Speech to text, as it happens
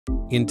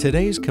In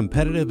today's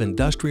competitive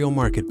industrial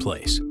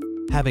marketplace,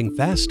 having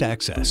fast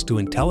access to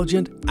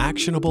intelligent,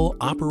 actionable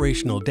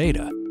operational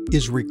data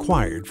is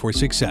required for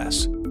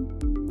success.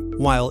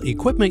 While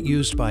equipment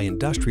used by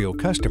industrial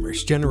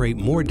customers generate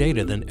more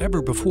data than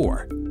ever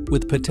before,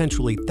 with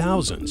potentially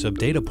thousands of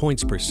data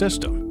points per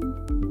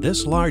system,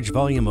 this large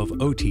volume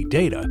of OT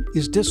data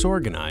is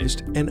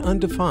disorganized and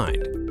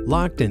undefined,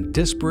 locked in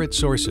disparate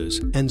sources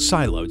and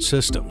siloed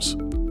systems.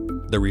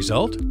 The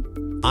result?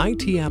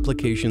 IT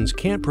applications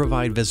can't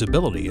provide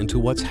visibility into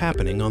what's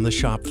happening on the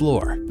shop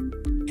floor,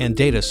 and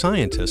data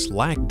scientists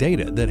lack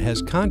data that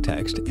has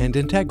context and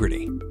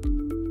integrity,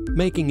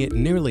 making it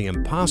nearly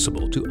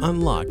impossible to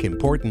unlock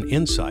important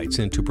insights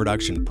into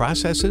production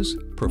processes,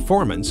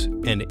 performance,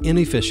 and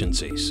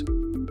inefficiencies.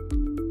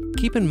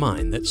 Keep in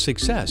mind that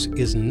success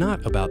is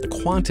not about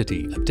the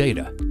quantity of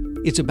data.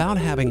 It's about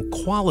having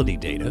quality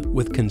data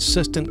with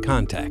consistent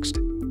context,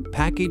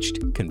 packaged,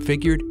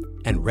 configured,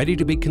 and ready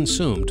to be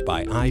consumed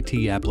by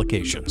IT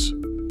applications.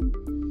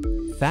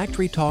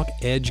 FactoryTalk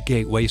Edge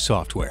Gateway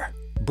software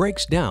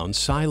breaks down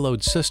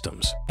siloed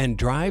systems and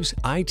drives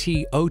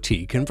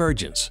IT-OT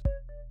convergence.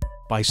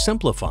 By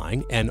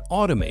simplifying and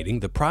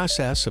automating the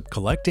process of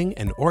collecting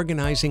and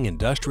organizing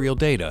industrial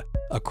data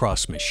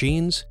across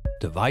machines,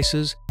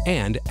 devices,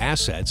 and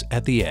assets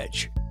at the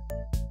edge.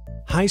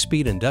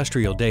 High-speed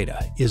industrial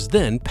data is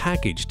then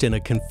packaged in a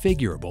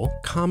configurable,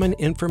 common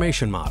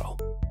information model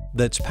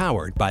that's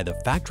powered by the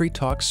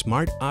FactoryTalk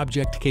Smart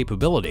Object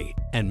capability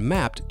and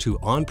mapped to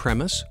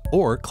on-premise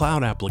or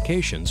cloud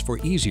applications for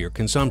easier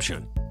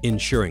consumption,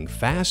 ensuring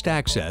fast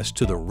access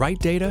to the right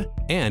data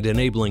and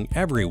enabling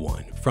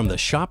everyone from the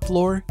shop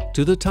floor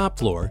to the top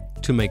floor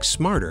to make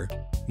smarter,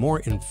 more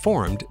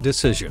informed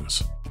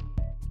decisions.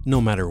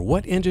 No matter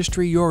what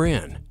industry you're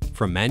in,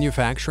 from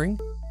manufacturing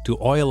to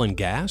oil and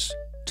gas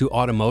to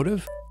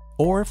automotive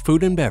or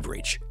food and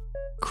beverage,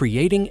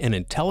 creating an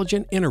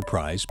intelligent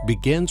enterprise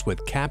begins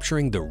with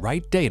capturing the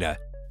right data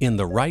in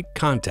the right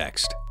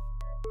context.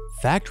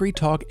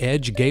 FactoryTalk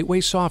Edge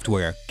Gateway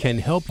software can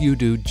help you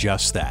do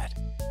just that.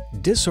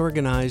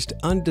 Disorganized,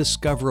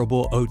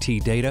 undiscoverable OT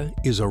data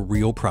is a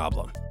real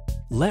problem.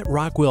 Let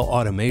Rockwell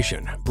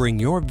Automation bring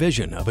your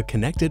vision of a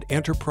connected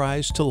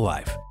enterprise to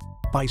life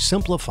by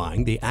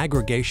simplifying the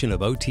aggregation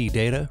of OT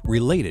data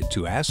related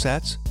to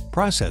assets,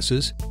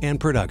 processes, and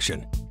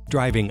production,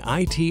 driving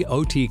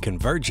IT-OT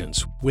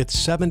convergence with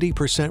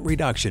 70%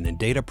 reduction in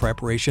data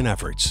preparation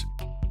efforts,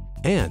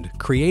 and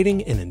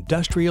creating an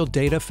industrial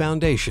data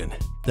foundation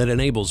that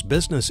enables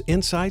business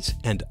insights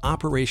and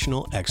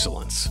operational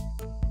excellence.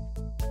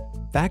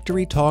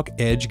 FactoryTalk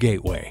Edge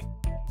Gateway.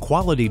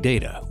 Quality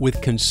data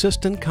with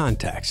consistent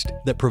context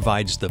that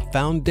provides the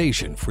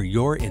foundation for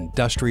your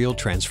industrial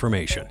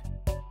transformation.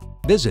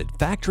 Visit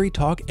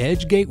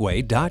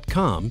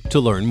FactoryTalkEdgeGateway.com to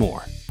learn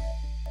more.